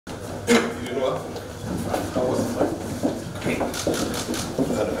You doing well? How was the flight?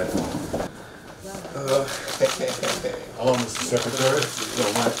 Hello, Mr. Secretary.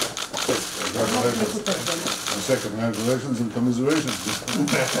 Congratulations. Second, congratulations and commiserations.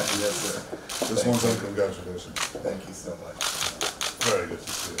 Yes, sir. This one's on congratulations. Thank you so much. Very good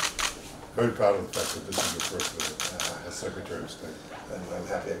to see you. Very proud of the fact that this is your first visit as Secretary of State. And I'm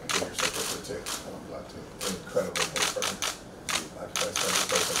happy I could be your secretary too. I'm glad to. Incredibly important. I spend a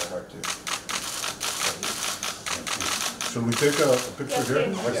place in my heart too. Thank you. Should we take a picture here?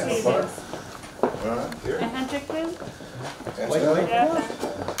 Yes, Next to the please. flag? All right. Here. A handshake, please. Yeah.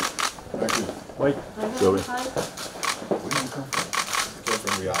 Thank you. Wait. Joey. Where did you come from? I came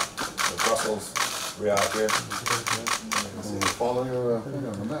from Riyadh. So Brussels, Riyadh here. Follow your thing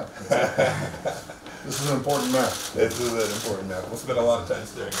on the map. This is an important map. This is an important map. We'll spend a lot of time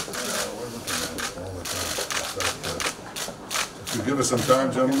staring at this map. We're looking at it all the time. If you give us some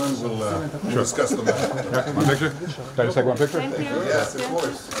time, gentlemen, we'll discuss the map. One picture? Can I just take one picture? Thank you. Yes, of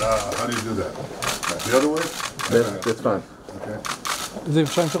course. How do you do that? The other way? That's fine. Okay. Vous avez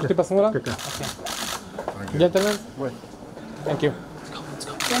fait une photo personnelle? Thank you. Gentlemen? Oui. Thank you.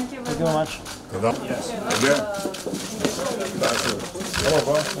 Thank you very Thank you very much. much. Again? Hello,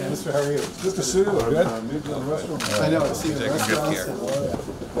 Bob. Mister, how are you? Good to see you. Good. Meet you in the restaurant. I know, I see you in the restaurant.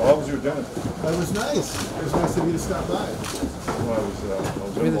 Well, how was your dinner? It was nice. It was nice of you to stop by. Well, I was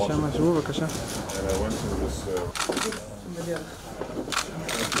in Washington, and I went to this...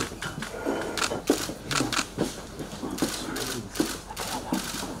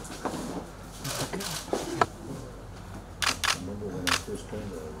 remember when I first came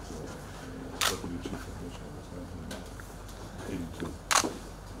there, I was deputy chief of mission. It was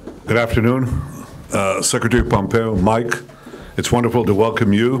 1982. Good afternoon, Secretary Pompeo, Mike. It's wonderful to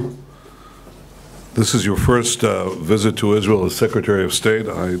welcome you. This is your first visit to Israel as Secretary of State.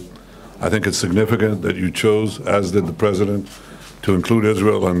 I think it's significant that you chose, as did the President, to include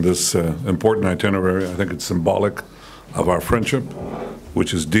Israel in this important itinerary. I think it's symbolic of our friendship,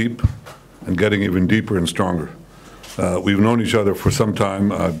 which is deep and getting even deeper and stronger. We've known each other for some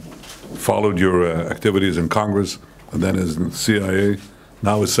time. I've followed your activities in Congress and then as in the CIA,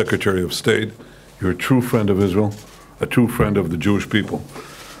 now as Secretary of State. You're a true friend of Israel, a true friend of the Jewish people.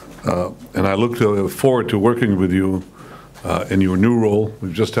 And I look forward to working with you in your new role.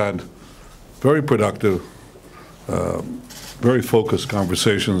 We've just had very productive, very focused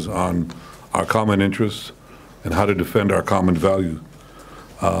conversations on our common interests and how to defend our common values.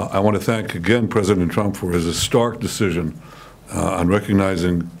 I want to thank again President Trump for his historic decision on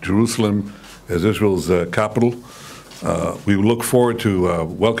recognizing Jerusalem as Israel's capital. We look forward to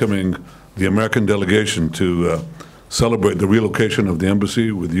welcoming the American delegation to celebrate the relocation of the embassy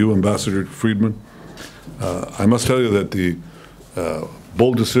with you, Ambassador Friedman. I must tell you that the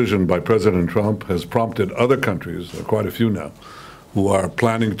bold decision by President Trump has prompted other countries, quite a few now, who are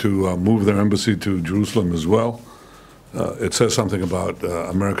planning to move their embassy to Jerusalem as well. It says something about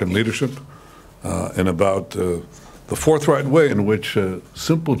American leadership and about the forthright way in which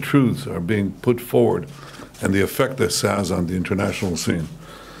simple truths are being put forward and the effect this has on the international scene.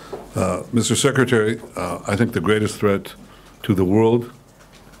 Mr. Secretary, I think the greatest threat to the world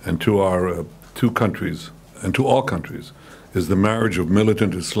and to our two countries, and to all countries, is the marriage of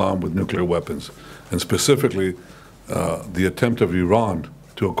militant Islam with nuclear weapons, and specifically the attempt of Iran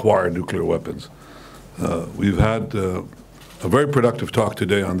to acquire nuclear weapons. We've had a very productive talk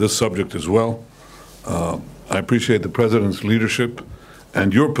today on this subject as well. I appreciate the President's leadership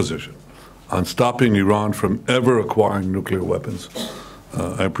and your position on stopping Iran from ever acquiring nuclear weapons.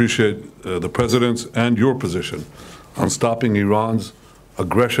 I appreciate the President's and your position on stopping Iran's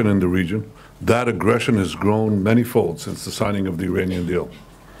aggression in the region. That aggression has grown many-fold since the signing of the Iranian deal.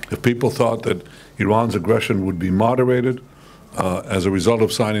 If people thought that Iran's aggression would be moderated as a result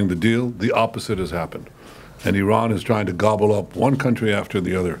of signing the deal, the opposite has happened. And Iran is trying to gobble up one country after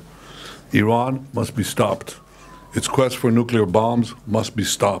the other. Iran must be stopped. Its quest for nuclear bombs must be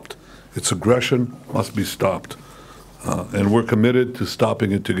stopped. Its aggression must be stopped. And we're committed to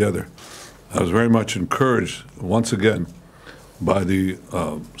stopping it together. I was very much encouraged, once again, by the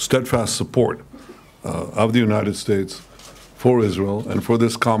steadfast support of the United States for Israel and for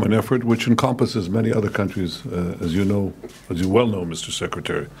this common effort, which encompasses many other countries, as you know, as you well know, Mr.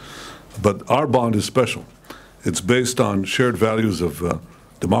 Secretary. But our bond is special. It's based on shared values of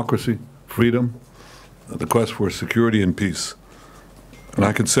democracy, freedom, the quest for security and peace. And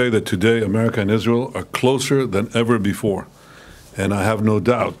I can say that today America and Israel are closer than ever before. And I have no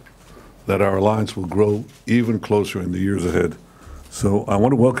doubt that our alliance will grow even closer in the years ahead. So I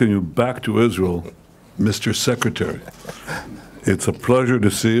want to welcome you back to Israel, Mr. Secretary. It's a pleasure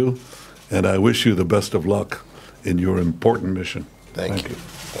to see you. and I wish you the best of luck in your important mission. Thank you.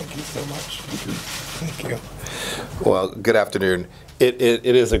 Thank you so much. Thank you. Well, good afternoon. It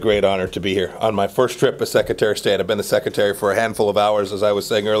is a great honor to be here. On my first trip as Secretary of State, I've been the Secretary for a handful of hours, as I was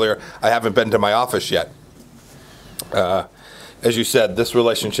saying earlier. I haven't been to my office yet. As you said, this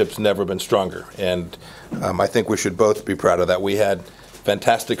relationship's never been stronger, and I think we should both be proud of that. We had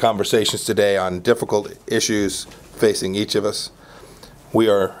fantastic conversations today on difficult issues facing each of us. We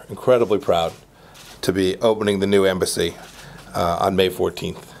are incredibly proud to be opening the new embassy on May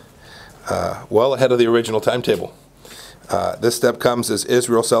 14th, well ahead of the original timetable. This step comes as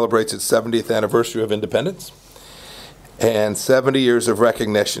Israel celebrates its 70th anniversary of independence and 70 years of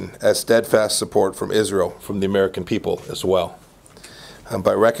recognition as steadfast support from Israel from the American people as well.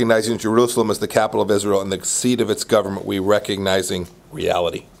 By recognizing Jerusalem as the capital of Israel and the seat of its government, we're recognizing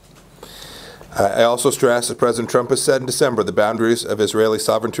reality. I also stress, as President Trump has said in December, the boundaries of Israeli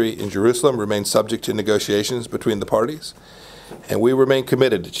sovereignty in Jerusalem remain subject to negotiations between the parties, and we remain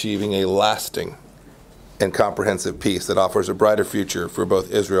committed to achieving a lasting and comprehensive peace that offers a brighter future for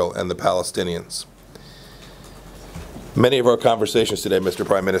both Israel and the Palestinians. Many of our conversations today, Mr.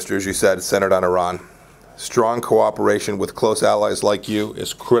 Prime Minister, as you said, centered on Iran. Strong cooperation with close allies like you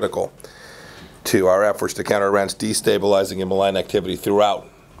is critical to our efforts to counter Iran's destabilizing and malign activity throughout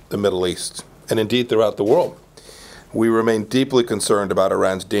the Middle East, and indeed throughout the world. We remain deeply concerned about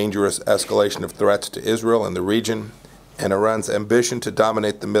Iran's dangerous escalation of threats to Israel and the region, and Iran's ambition to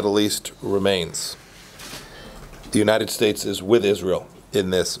dominate the Middle East remains. The United States is with Israel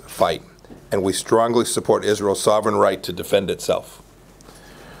in this fight, and we strongly support Israel's sovereign right to defend itself.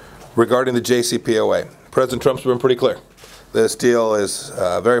 Regarding the JCPOA, President Trump's been pretty clear. This deal is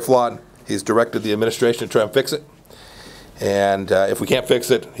very flawed. He's directed the administration to try and fix it. And if we can't fix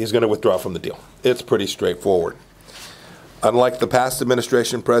it, he's going to withdraw from the deal. It's pretty straightforward. Unlike the past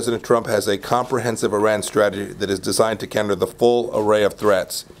administration, President Trump has a comprehensive Iran strategy that is designed to counter the full array of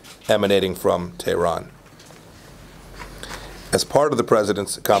threats emanating from Tehran. As part of the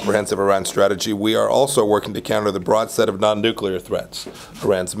President's comprehensive Iran strategy, we are also working to counter the broad set of non-nuclear threats,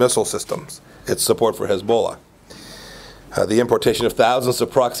 Iran's missile systems, its support for Hezbollah, the importation of thousands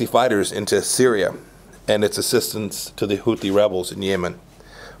of proxy fighters into Syria, and its assistance to the Houthi rebels in Yemen.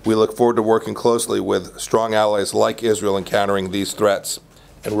 We look forward to working closely with strong allies like Israel in countering these threats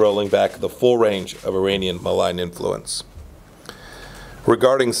and rolling back the full range of Iranian malign influence.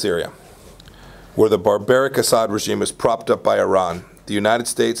 Regarding Syria, where the barbaric Assad regime is propped up by Iran, the United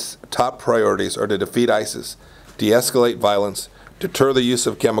States' top priorities are to defeat ISIS, de-escalate violence, deter the use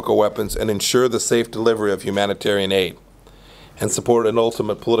of chemical weapons, and ensure the safe delivery of humanitarian aid, and support an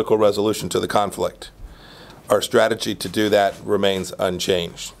ultimate political resolution to the conflict. Our strategy to do that remains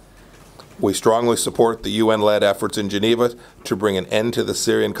unchanged. We strongly support the UN-led efforts in Geneva to bring an end to the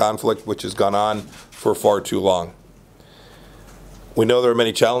Syrian conflict, which has gone on for far too long. We know there are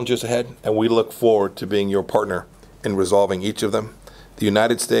many challenges ahead, and we look forward to being your partner in resolving each of them. The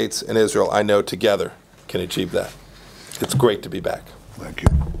United States and Israel, I know, together can achieve that. It's great to be back. Thank you.